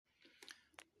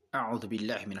أعوذ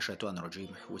بالله من الشيطان الرجيم.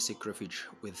 We seek refuge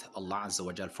with Allah Azza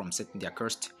wa Jal from Satan the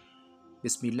accursed.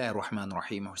 Bismillah ar-Rahman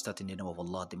ar-Rahim. We start in the name of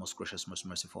Allah, the most gracious, most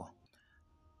merciful.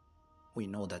 We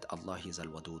know that Allah is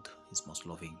Al-Wadud, He's most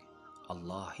loving.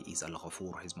 Allah is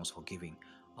Al-Ghafur, He's most forgiving.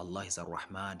 Allah is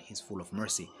Ar-Rahman, He's full of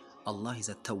mercy. Allah is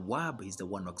At-Tawwab, He's the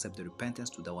one who accepts the repentance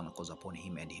to the one who calls upon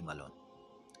Him and Him alone.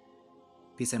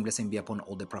 Peace and blessing be upon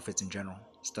all the prophets in general,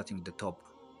 starting at the top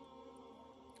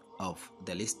of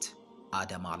the list.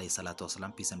 Adam alayhi salatu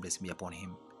wasalam, peace and blessing be upon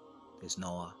him. There's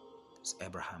Noah, there's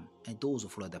Abraham, and those who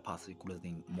follow the path,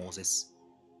 including Moses,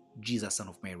 Jesus, son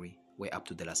of Mary, way up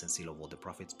to the last and seal of all the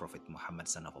prophets, Prophet Muhammad,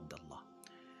 son of Abdullah.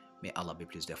 May Allah be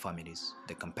pleased with their families,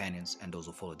 their companions, and those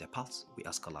who follow their paths. We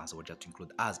ask Allah Azza wa Jalla to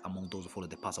include us among those who follow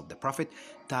the paths of the Prophet,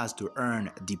 thus to earn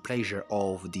the pleasure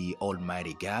of the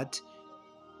Almighty God,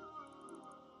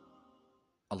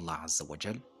 Allah Azza wa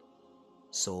Jalla,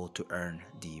 so to earn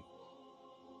the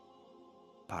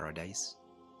paradise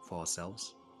for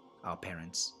ourselves, our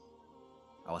parents,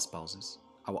 our spouses,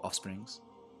 our offsprings,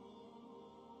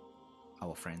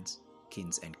 our friends,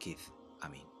 kins and kith.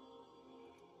 Ameen.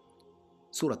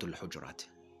 Surat Al Hujraat,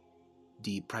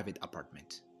 the private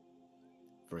apartment,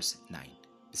 verse 9.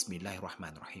 Bismillahir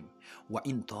Rahmanir Rahim.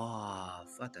 وَإِن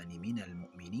طَائِفَتَانِ مِنَ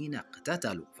الْمُؤْمِنِينَ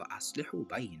اقْتَتَلُوا فَأَصْلِحُوا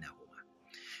بَيْنَهُمَا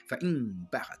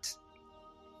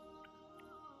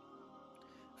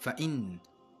فإن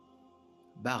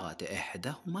بغت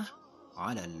إحداهما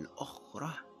على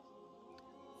الأخرى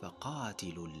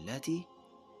فقاتلوا التي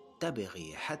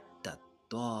تبغي حتى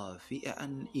تطفئ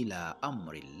إلى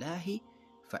أمر الله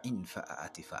فإن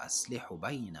فأت فأصلحوا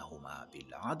بينهما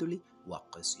بالعدل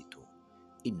وقسطوا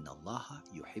إن الله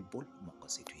يحب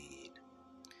المقسطين.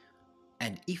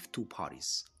 And if two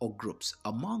parties or groups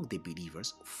among the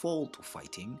believers fall to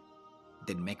fighting,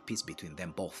 then make peace between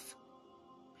them both.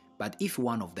 But if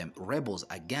one of them rebels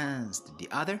against the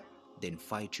other, then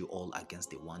fight you all against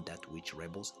the one that which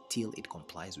rebels till it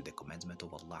complies with the commandment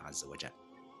of Allah Azza wa Jal.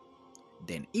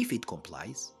 Then if it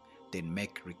complies, then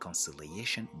make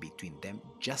reconciliation between them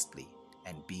justly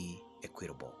and be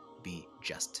equitable, be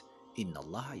just. Inna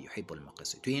Allah yuhibbul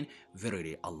muqsitin.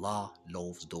 Verily Allah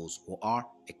loves those who are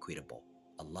equitable.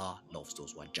 Allah loves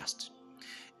those who are just.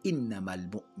 إنما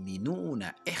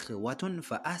المؤمنون إخوة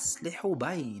فأصلحوا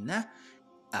بين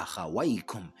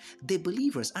أخويكم. The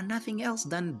believers are nothing else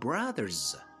than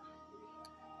brothers.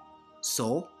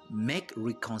 So make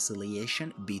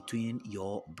reconciliation between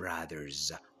your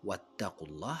brothers. وَاتَّقُوا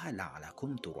اللَّهَ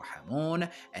لَعَلَكُمْ تُرْحَمُونَ.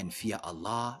 And fear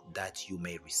Allah that you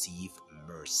may receive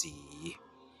mercy.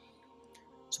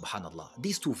 Subhanallah.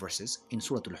 These two verses in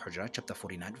Surat Al Hujraat, chapter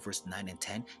 49, verse 9 and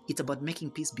 10, it's about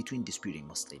making peace between disputing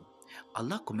Muslims.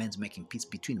 Allah commands making peace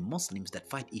between Muslims that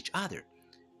fight each other.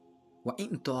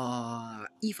 وَإِن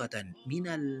طَائِفَةً مِنَ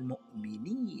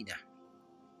الْمُؤْمِنِينَ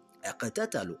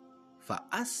اقْتَتَلُوا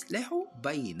فَأَصْلِحُوا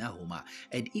بَيْنَهُمَا.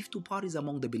 And if two parties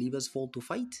among the believers fall to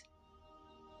fight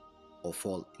or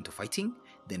fall into fighting,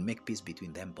 then make peace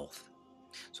between them both.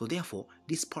 So therefore,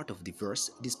 this part of the verse,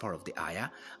 this part of the ayah,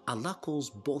 Allah calls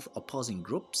both opposing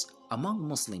groups among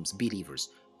Muslims, believers,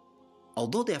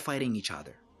 although they are fighting each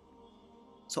other.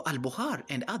 So Al-Bukhari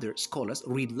and other scholars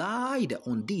relied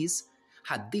on this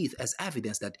hadith as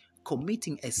evidence that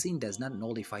committing a sin does not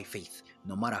nullify faith,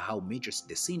 no matter how major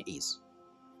the sin is.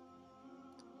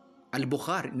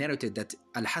 Al-Bukhari narrated that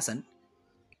Al-Hasan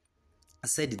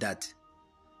said that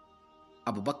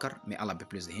Abu Bakr, may Allah be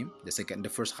pleased with him, the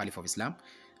first Caliph of Islam,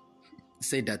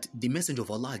 said that the Messenger of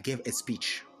Allah gave a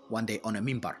speech one day on a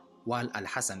mimbar while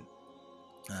Al-Hasan,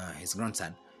 his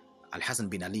grandson, Al-Hasan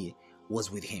bin Ali,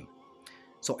 was with him.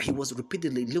 So he was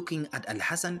repeatedly looking at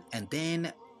Al-Hasan and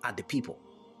then at the people.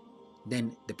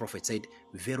 Then the Prophet said,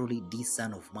 verily this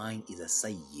son of mine is a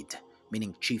Sayyid,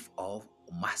 meaning chief or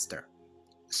master.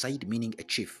 Sayyid meaning a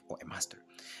chief or a master.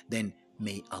 Then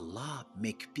may Allah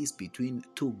make peace between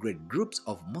two great groups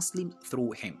of Muslims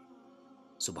through him.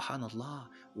 Subhanallah,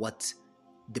 what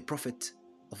the Prophet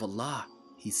of Allah,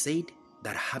 he said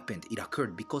that happened, it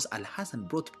occurred because Al-Hasan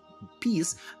brought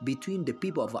peace between the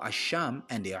people of Asham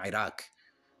and the Iraq.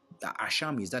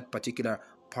 Asham is that particular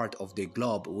part of the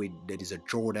globe where there is a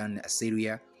Jordan,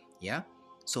 Syria, yeah?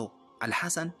 So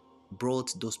Al-Hasan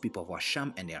brought those people of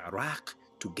Asham and Iraq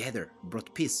together,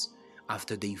 brought peace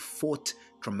after they fought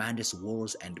tremendous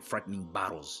wars and frightening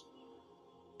battles.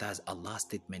 Thus Allah's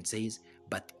statement says,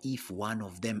 but if one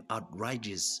of them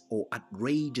outrages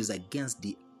against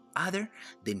the other,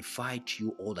 then fight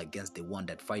you all against the one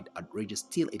that fight outrageous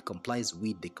till it complies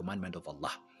with the commandment of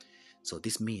Allah. So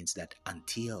this means that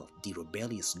until the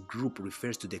rebellious group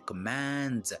refers to the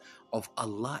commands of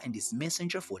Allah and His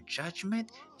Messenger for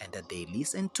judgment, and that they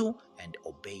listen to and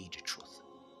obey the truth.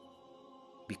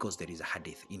 because there is a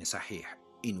hadith in Sahih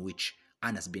in which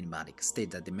Anas bin Malik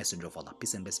states that the Messenger of Allah,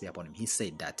 peace and blessings be upon him, he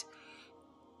said that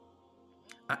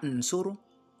Ansuru,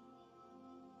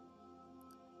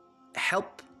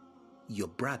 help your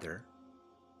brother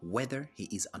whether he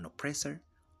is an oppressor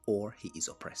or he is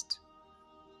oppressed.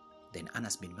 Then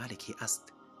Anas bin Malik, he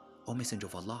asked, O Messenger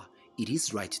of Allah, it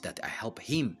is right that I help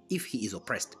him if he is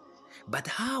oppressed, but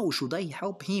how should I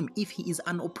help him if he is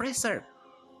an oppressor?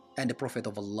 And the Prophet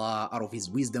of Allah, out of his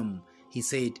wisdom, he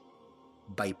said,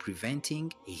 by preventing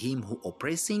him from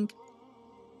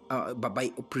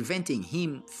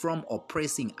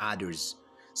oppressing others.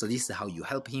 So this is how you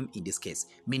help him in this case.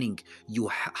 Meaning,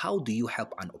 how do you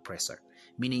help an oppressor?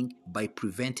 Meaning, by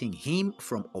preventing him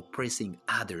from oppressing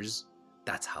others.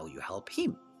 That's how you help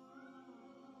him.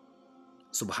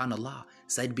 Subhanallah,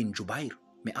 Said bin Jubair,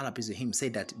 may Allah please him,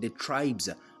 said that the tribes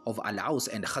of Al-Aus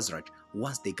and Khazraj,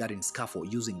 once they got in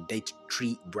scaffold using date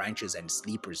tree branches and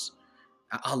sleepers,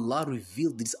 Allah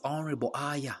revealed this honorable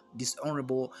ayah, this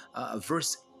honorable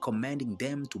verse commanding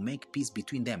them to make peace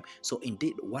between them. So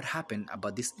indeed, what happened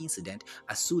about this incident,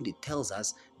 Asudi tells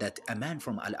us that a man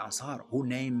from Al-Ansar, whose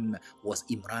name was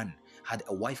Imran, had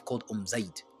a wife called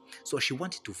Zayd. So she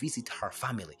wanted to visit her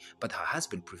family, but her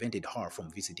husband prevented her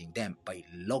from visiting them by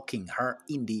locking her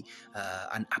in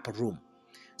an upper room.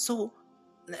 So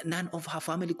none of her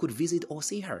family could visit or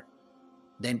see her.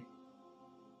 Then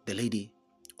the lady,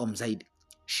 Zayd,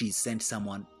 she sent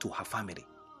someone to her family.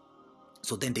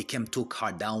 So then they took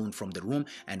her down from the room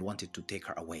and wanted to take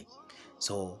her away.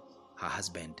 So her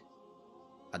husband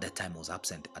at that time was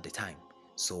absent at the time.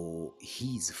 So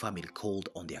his family called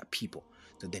on their people.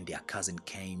 So then their cousin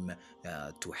came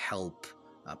to help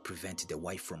prevent the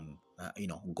wife from,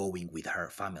 going with her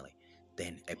family.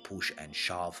 Then a push and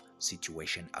shove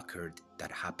situation occurred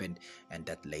that happened, and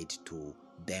that led to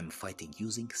them fighting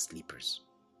using sleepers.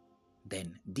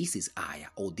 Then this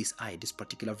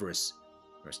particular verse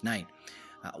 9,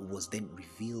 was then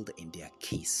revealed in their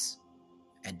case.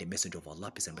 And the Messenger of Allah,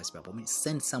 peace and blessings be upon him,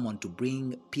 sent someone to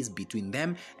bring peace between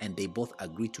them, and they both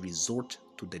agreed to resort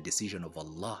to the decision of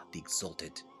Allah, the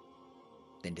Exalted.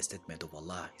 Then the statement of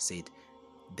Allah said,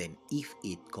 then if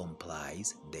it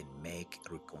complies, then make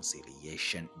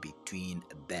reconciliation between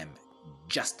them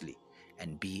justly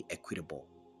and be equitable.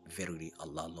 Verily,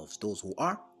 Allah loves those who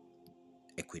are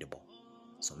equitable.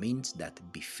 So means that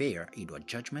be fair in your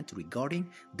judgment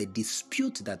regarding the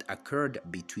dispute that occurred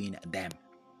between them.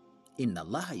 Inna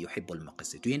Allah yuhibbul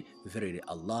muqsitin. Verily,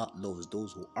 Allah loves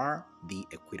those who are the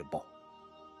equitable.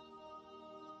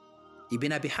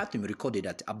 Ibn Abi Hatim recorded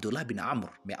that Abdullah bin Amr,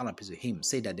 may Allah please with him,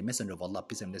 said that the Messenger of Allah,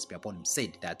 peace and blessings be upon him,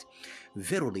 said that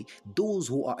verily those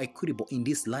who are equitable in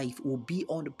this life will be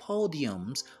on the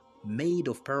podiums made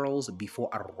of pearls before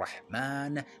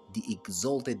Ar-Rahman, the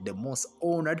Exalted, the most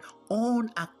honored, on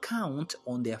account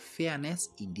on their fairness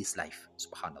in this life.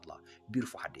 Subhanallah.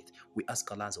 Beautiful hadith. We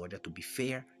ask Allah to be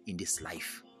fair in this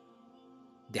life.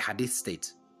 The hadith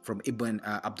states from Ibn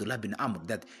Abdullah bin Amr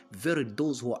that very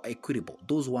those who are equitable,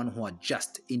 those one who are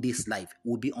just in this life,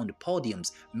 will be on the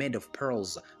podiums made of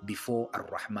pearls before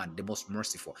Ar-Rahman, the most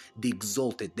merciful, the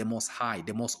Exalted, the most high,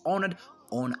 the most honored,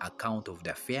 on account of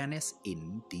their fairness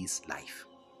in this life.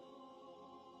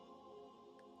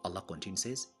 Allah continues,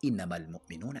 says, Innamal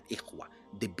mu'minuna ikhwa.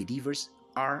 The believers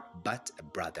are but a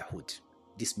brotherhood.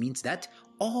 This means that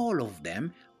all of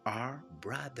them are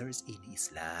brothers in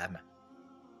Islam.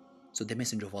 So the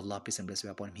Messenger of Allah, peace and blessings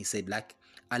be upon him, he said, like,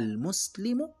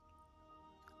 Al-Muslimu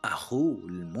Ahu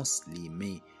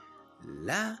al-Muslimi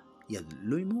la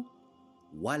yadlumu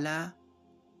wala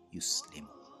yuslimu.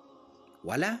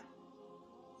 Wala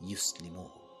yuslimuhu.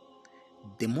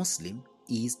 The Muslim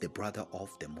is the brother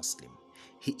of the Muslim.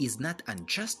 He is not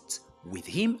unjust with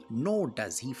him, nor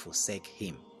does he forsake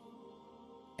him.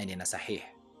 And in a Sahih,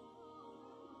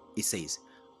 it says,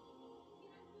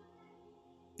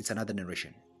 it's another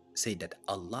narration, say that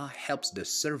Allah helps the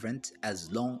servant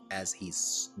as long as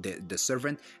the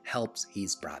servant helps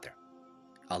his brother.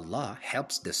 Allah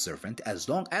helps the servant as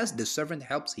long as the servant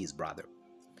helps his brother.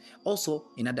 Also,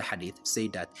 in another hadith, say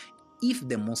that if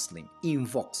a Muslim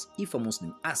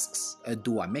asks a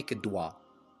dua, make a dua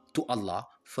to Allah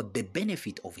for the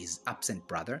benefit of his absent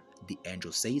brother, the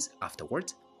angel says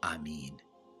afterwards, Ameen.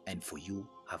 And for you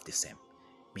have the same.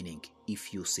 Meaning,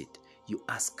 if you sit, you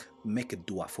ask, make a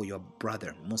dua for your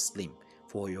brother Muslim,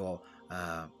 for your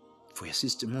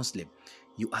sister Muslim,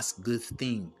 you ask good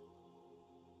thing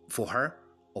for her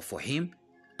or for him,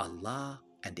 Allah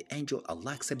and the angel,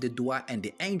 Allah accept the dua, and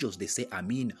the angels, they say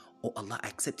Ameen, or Allah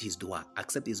accept his dua,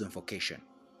 accept his invocation.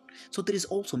 So there is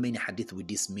also many hadith with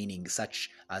this meaning, such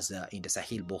as in the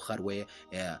Sahih Bukhari, where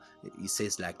it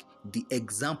says like the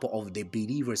example of the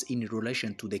believers in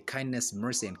relation to the kindness,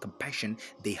 mercy, and compassion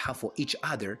they have for each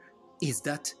other is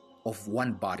that of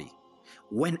one body.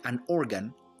 When an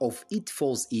organ of it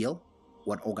falls ill,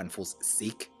 one organ falls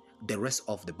sick, the rest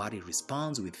of the body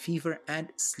responds with fever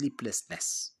and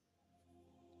sleeplessness.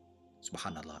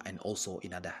 Subhanallah. And also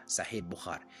in other Sahih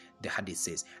Bukhari, the hadith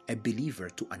says, a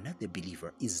believer to another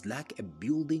believer is like a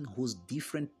building whose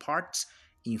different parts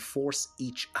enforce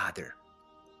each other.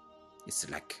 It's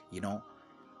like,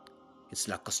 it's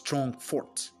like a strong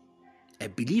fort. A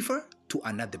believer to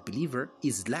another believer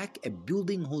is like a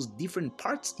building whose different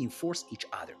parts enforce each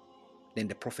other. Then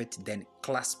the Prophet then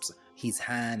clasps his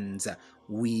hands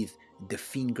with the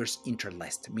fingers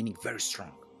interlaced, meaning very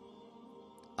strong.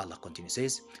 Allah continues,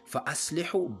 says,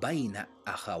 فَأَصْلِحُوا بَيْنَ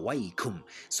أَخَوَيْكُمْ.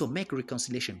 So make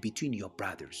reconciliation between your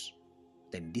brothers.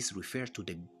 Then this refers to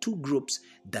the two groups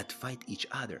that fight each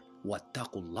other.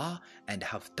 وَاتَّقُوا اللَّهِ, and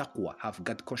have taqwa, have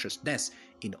God consciousness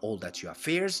in all that your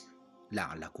affairs.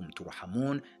 لَعَلَّكُمْ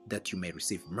تُرْحَمُونَ, that you may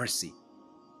receive mercy.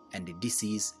 And this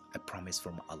is a promise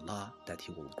from Allah that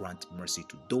He will grant mercy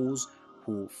to those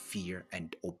who fear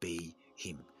and obey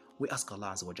Him. We ask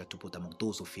Allah Azza wa Jalla to put among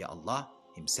those who fear Allah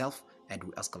Himself, and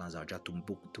we ask Allah Azza wa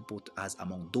Jalla to put us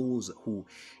among those who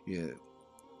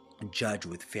judge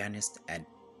with fairness and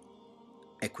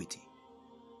equity.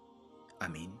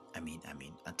 Ameen, ameen,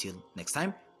 ameen. Until next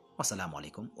time, wassalamu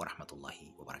alaikum wa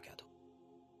rahmatullahi wa barakatuh.